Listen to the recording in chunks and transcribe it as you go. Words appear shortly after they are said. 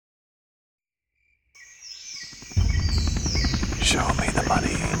the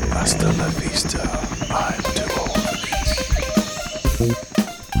money. Hasta la vista. I'm too old for this.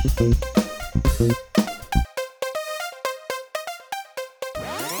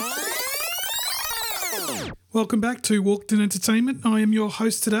 Welcome back to Walkden Entertainment. I am your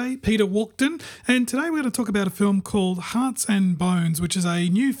host today, Peter Walkden, and today we're going to talk about a film called Hearts and Bones, which is a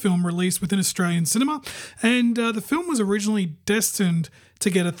new film released within Australian cinema. And the film was originally destined to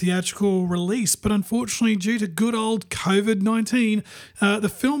get a theatrical release, but unfortunately, due to good old COVID-19, the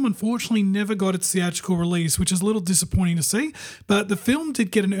film unfortunately never got its theatrical release, which is a little disappointing to see. But the film did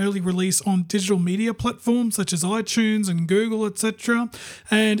get an early release on digital media platforms such as iTunes and Google, etc.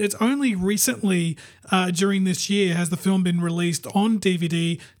 And it's only recently, during this year, has the film been released on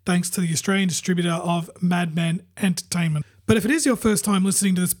DVD thanks to the Australian distributor of Madman Entertainment. But if it is your first time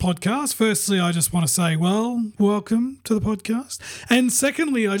listening to this podcast, firstly, I just want to say, well, welcome to the podcast. And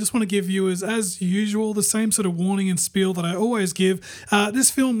secondly, I just want to give viewers, as usual, the same sort of warning and spiel that I always give.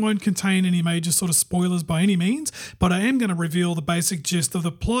 This film won't contain any major sort of spoilers by any means, but I am going to reveal the basic gist of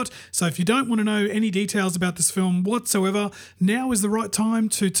the plot. So if you don't want to know any details about this film whatsoever, now is the right time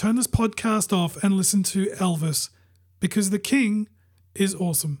to turn this podcast off and listen to Elvis, because the king is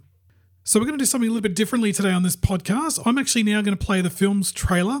awesome. So we're going to do something a little bit differently today on this podcast. I'm actually now going to play the film's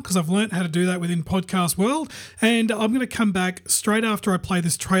trailer because I've learned how to do that within podcast world. And I'm going to come back straight after I play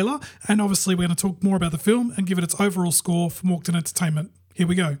this trailer. And obviously we're going to talk more about the film and give it its overall score from Walkden Entertainment. Here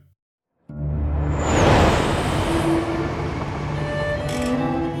we go.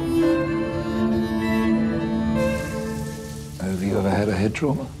 Have you ever had a head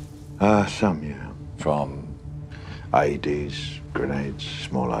trauma? Some, yeah. From IEDs, grenades,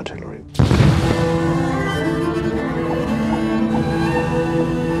 small artillery.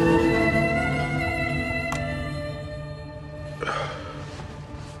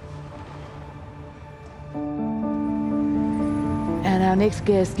 And our next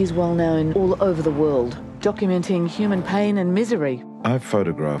guest is well known all over the world, documenting human pain and misery. I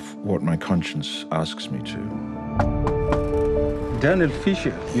photograph what my conscience asks me to. Daniel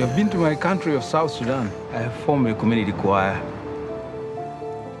Fisher, you have been to my country of South Sudan. I have formed a community choir.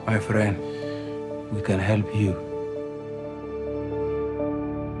 My friend, we can help you.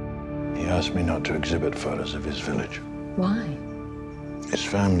 He asked me not to exhibit photos of his village. Why? His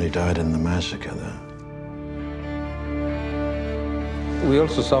family died in the massacre there. We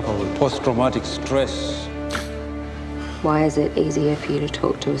also suffer with post-traumatic stress. Why is it easier for you to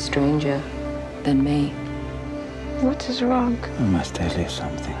talk to a stranger than me? What is wrong? I must tell you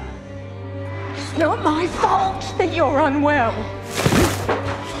something. It's not my fault that you're unwell.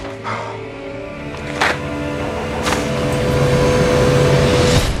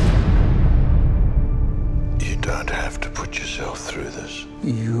 You don't have to put yourself through this.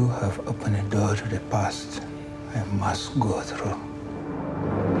 You have opened a door to the past I must go through.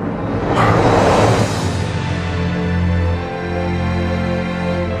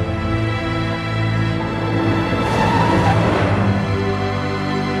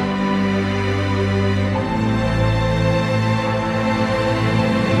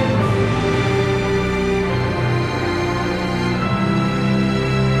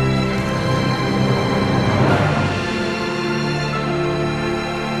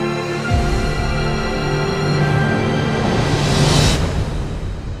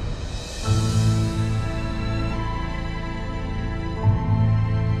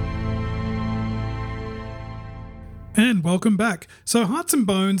 And welcome back. So Hearts and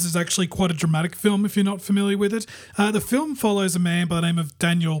Bones is actually quite a dramatic film if you're not familiar with it. The film follows a man by the name of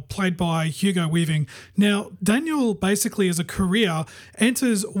Daniel, played by Hugo Weaving. Now, Daniel basically as a career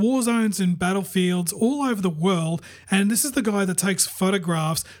enters war zones and battlefields all over the world, and this is the guy that takes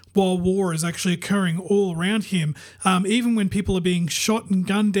photographs while war is actually occurring all around him. Even when people are being shot and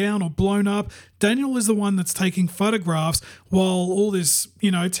gunned down or blown up, Daniel is the one that's taking photographs while all this,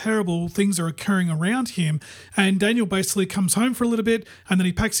 terrible things are occurring around him. And Daniel basically comes home for a little bit and then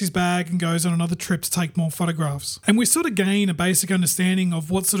he packs his bag and goes on another trip to take more photographs. And we sort of gain a basic understanding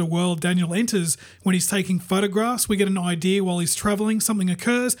of what sort of world Daniel enters when he's taking photographs. We get an idea while he's traveling, something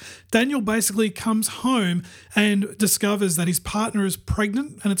occurs. Daniel basically comes home and discovers that his partner is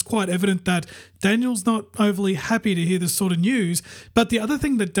pregnant, and it's quite evident that Daniel's not overly happy to hear this sort of news. But the other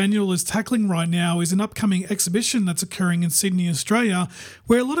thing that Daniel is tackling right now is an upcoming exhibition that's occurring in Sydney, Australia,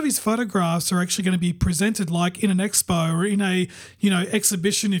 where a lot of his photographs are actually going to be presented like in an expo or in a,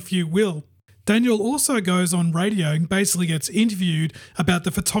 exhibition, if you will. Daniel also goes on radio and basically gets interviewed about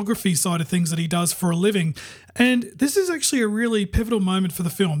the photography side of things that he does for a living. And this is actually a really pivotal moment for the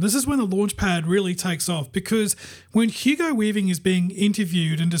film. This is when the launch pad really takes off, because when Hugo Weaving is being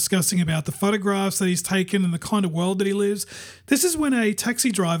interviewed and discussing about the photographs that he's taken and the kind of world that he lives, this is when a taxi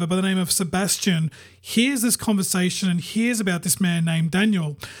driver by the name of Sebastian hears this conversation and hears about this man named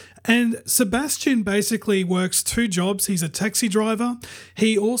Daniel. And Sebastian basically works 2 jobs. He's a taxi driver.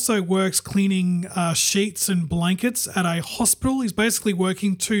 He also works cleaning sheets and blankets at a hospital. He's basically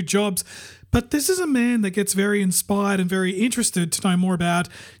working 2 jobs. But this is a man that gets very inspired and very interested to know more about,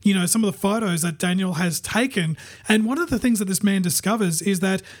 some of the photos that Daniel has taken. And one of the things that this man discovers is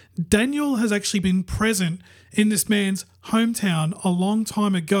that Daniel has actually been present in this man's hometown a long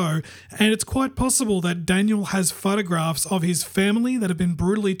time ago. And it's quite possible that Daniel has photographs of his family that have been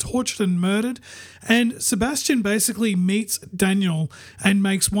brutally tortured and murdered. And Sebastian basically meets Daniel and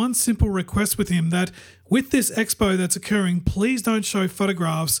makes one simple request with him, that with this expo that's occurring, please don't show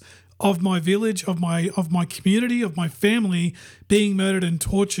photographs of my village, of my community, of my family being murdered and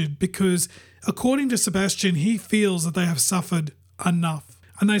tortured, because according to Sebastian, he feels that they have suffered enough.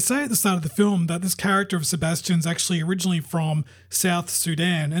 And they say at the start of the film that this character of Sebastian's actually originally from South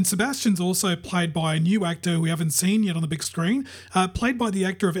Sudan. And Sebastian's also played by a new actor who we haven't seen yet on the big screen, played by the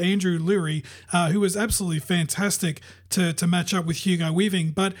actor of Andrew Lurie, who was absolutely fantastic to match up with Hugo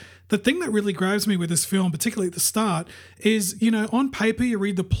Weaving. But the thing that really grabs me with this film, particularly at the start, is, on paper, you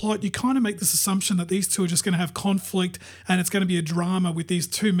read the plot, you kind of make this assumption that these two are just going to have conflict and it's going to be a drama with these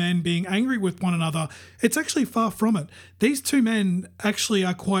 2 men being angry with one another. It's actually far from it. These 2 men actually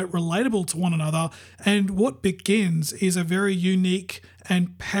are quite relatable to one another, and what begins is a very unique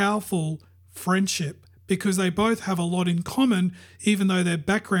and powerful friendship, because they both have a lot in common, even though their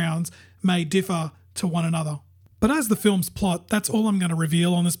backgrounds may differ to one another. But as the film's plot, that's all I'm going to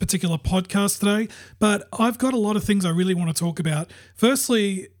reveal on this particular podcast today. But I've got a lot of things I really want to talk about.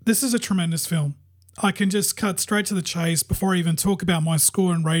 Firstly, this is a tremendous film. I can just cut straight to the chase before I even talk about my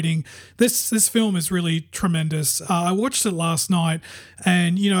score and rating. This film is really tremendous. I watched it last night,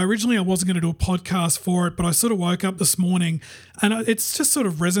 and originally I wasn't going to do a podcast for it, but I sort of woke up this morning and it's just sort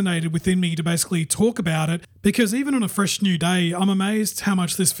of resonated within me to basically talk about it, because even on a fresh new day, I'm amazed how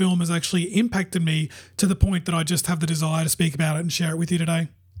much this film has actually impacted me, to the point that I just have the desire to speak about it and share it with you today.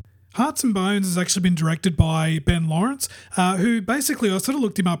 Hearts and Bones has actually been directed by Ben Lawrence, who basically, I sort of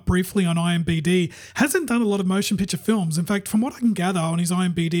looked him up briefly on IMDb, hasn't done a lot of motion picture films. In fact, from what I can gather on his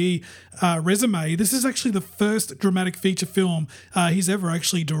IMDb resume, this is actually the first dramatic feature film he's ever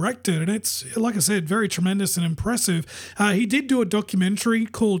actually directed. And it's, like I said, very tremendous and impressive. He did do a documentary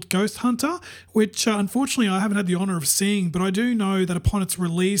called Ghost Hunter, which unfortunately I haven't had the honour of seeing, but I do know that upon its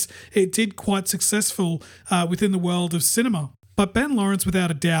release, it did quite successful within the world of cinema. But Ben Lawrence, without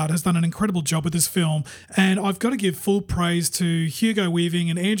a doubt, has done an incredible job with this film, and I've got to give full praise to Hugo Weaving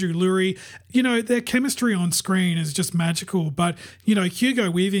and Andrew Lurie. Their chemistry on screen is just magical, but, Hugo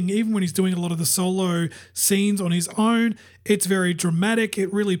Weaving, even when he's doing a lot of the solo scenes on his own, it's very dramatic.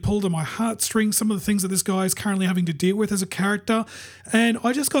 It really pulled on my heartstrings, some of the things that this guy is currently having to deal with as a character. And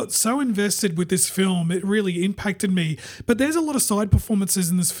I just got so invested with this film. It really impacted me. But there's a lot of side performances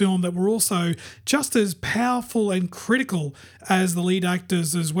in this film that were also just as powerful and critical as the lead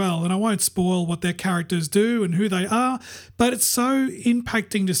actors as well. And I won't spoil what their characters do and who they are, but it's so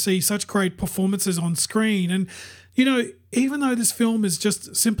impacting to see such great performances on screen. And, even though this film is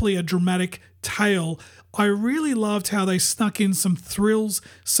just simply a dramatic tale, I really loved how they snuck in some thrills,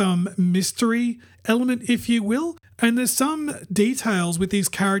 some mystery element, if you will. And there's some details with these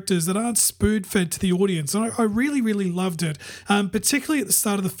characters that aren't spoon-fed to the audience. And I really, really loved it, particularly at the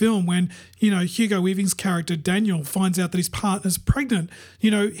start of the film when, Hugo Weaving's character, Daniel, finds out that his partner's pregnant.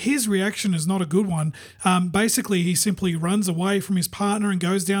 His reaction is not a good one. Basically, he simply runs away from his partner and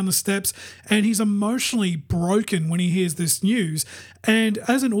goes down the steps, and he's emotionally broken when he hears this news. And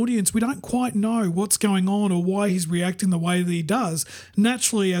as an audience, we don't quite know what's going on or why he's reacting the way that he does.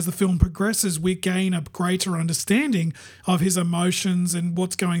 Naturally, as the film progresses, we gain a greater understanding of his emotions and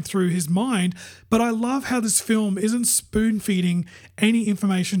what's going through his mind. But I love how this film isn't spoon-feeding any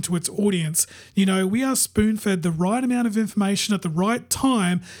information to its audience. We are spoon-fed the right amount of information at the right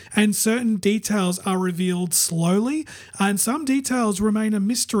time, and certain details are revealed slowly, and some details remain a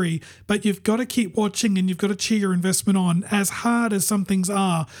mystery, but you've got to keep watching and you've got to cheer your investment on, as hard as some things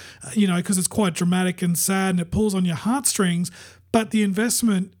are, because it's quite dramatic and sad and it pulls on your heartstrings, but the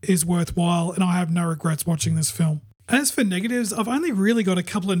investment is worthwhile, and I have no regrets watching this film. As for negatives, I've only really got a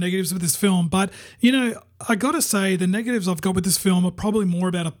couple of negatives with this film, but, I gotta say the negatives I've got with this film are probably more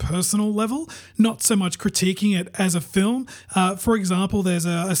about a personal level, not so much critiquing it as a film. For example, there's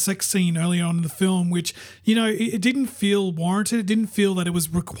a sex scene early on in the film which, it didn't feel warranted. It didn't feel that it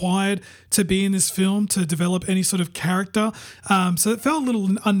was required to be in this film to develop any sort of character. So it felt a little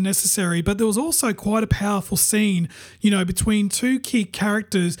unnecessary, but there was also quite a powerful scene, between two key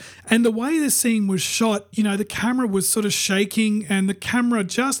characters, and the way the scene was shot, the camera was sort of shaking and the camera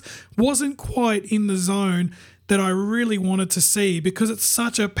just wasn't quite in the zone that I really wanted to see because it's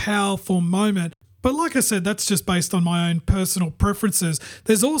such a powerful moment. But like I said, that's just based on my own personal preferences.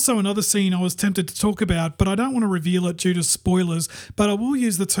 There's also another scene I was tempted to talk about, but I don't want to reveal it due to spoilers, but I will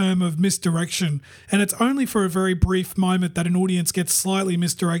use the term of misdirection. And it's only for a very brief moment that an audience gets slightly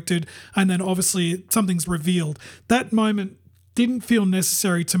misdirected and then obviously something's revealed. That moment didn't feel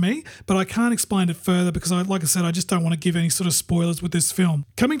necessary to me, but I can't explain it further because, like I said, I just don't want to give any sort of spoilers with this film.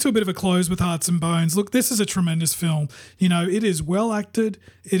 Coming to a bit of a close with Hearts and Bones, look, this is a tremendous film. It is well acted,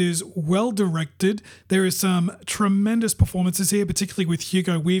 it is well directed. There is some tremendous performances here, particularly with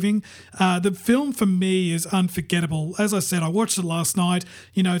Hugo Weaving. The film for me is unforgettable. As I said, I watched it last night.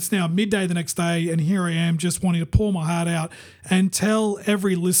 It's now midday the next day, and here I am just wanting to pour my heart out and tell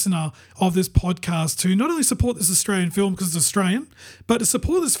every listener of this podcast to not only support this Australian film because it's Australian, but to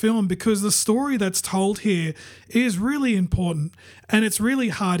support this film because the story that's told here is really important and it's really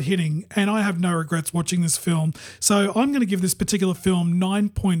hard hitting, and I have no regrets watching this film. So I'm going to give this particular film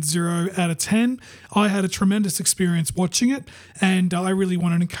 9.0 out of 10. I had a tremendous experience watching it, and I really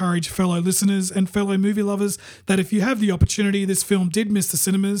want to encourage fellow listeners and fellow movie lovers that if you have the opportunity, this film did miss the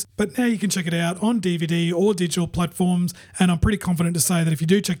cinemas, but now you can check it out on DVD or digital platforms, and I'm pretty confident to say that if you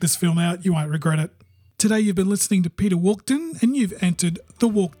do check this film out, you won't regret it. Today you've been listening to Peter Walkden, and you've entered the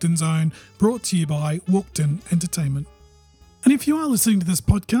Walkden Zone, brought to you by Walkden Entertainment. And if you are listening to this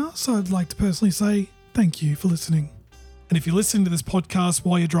podcast, I'd like to personally say thank you for listening. And if you're listening to this podcast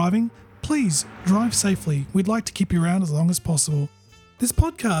while you're driving, please drive safely. We'd like to keep you around as long as possible. This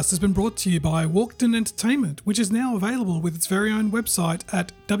podcast has been brought to you by Walkden Entertainment, which is now available with its very own website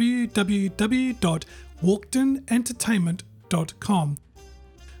at www.walkdenentertainment.com.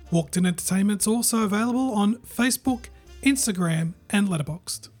 Walkden Entertainment's also available on Facebook, Instagram, and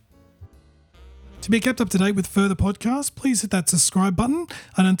Letterboxd. To be kept up to date with further podcasts, please hit that subscribe button,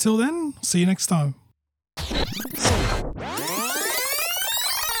 and until then, see you next time.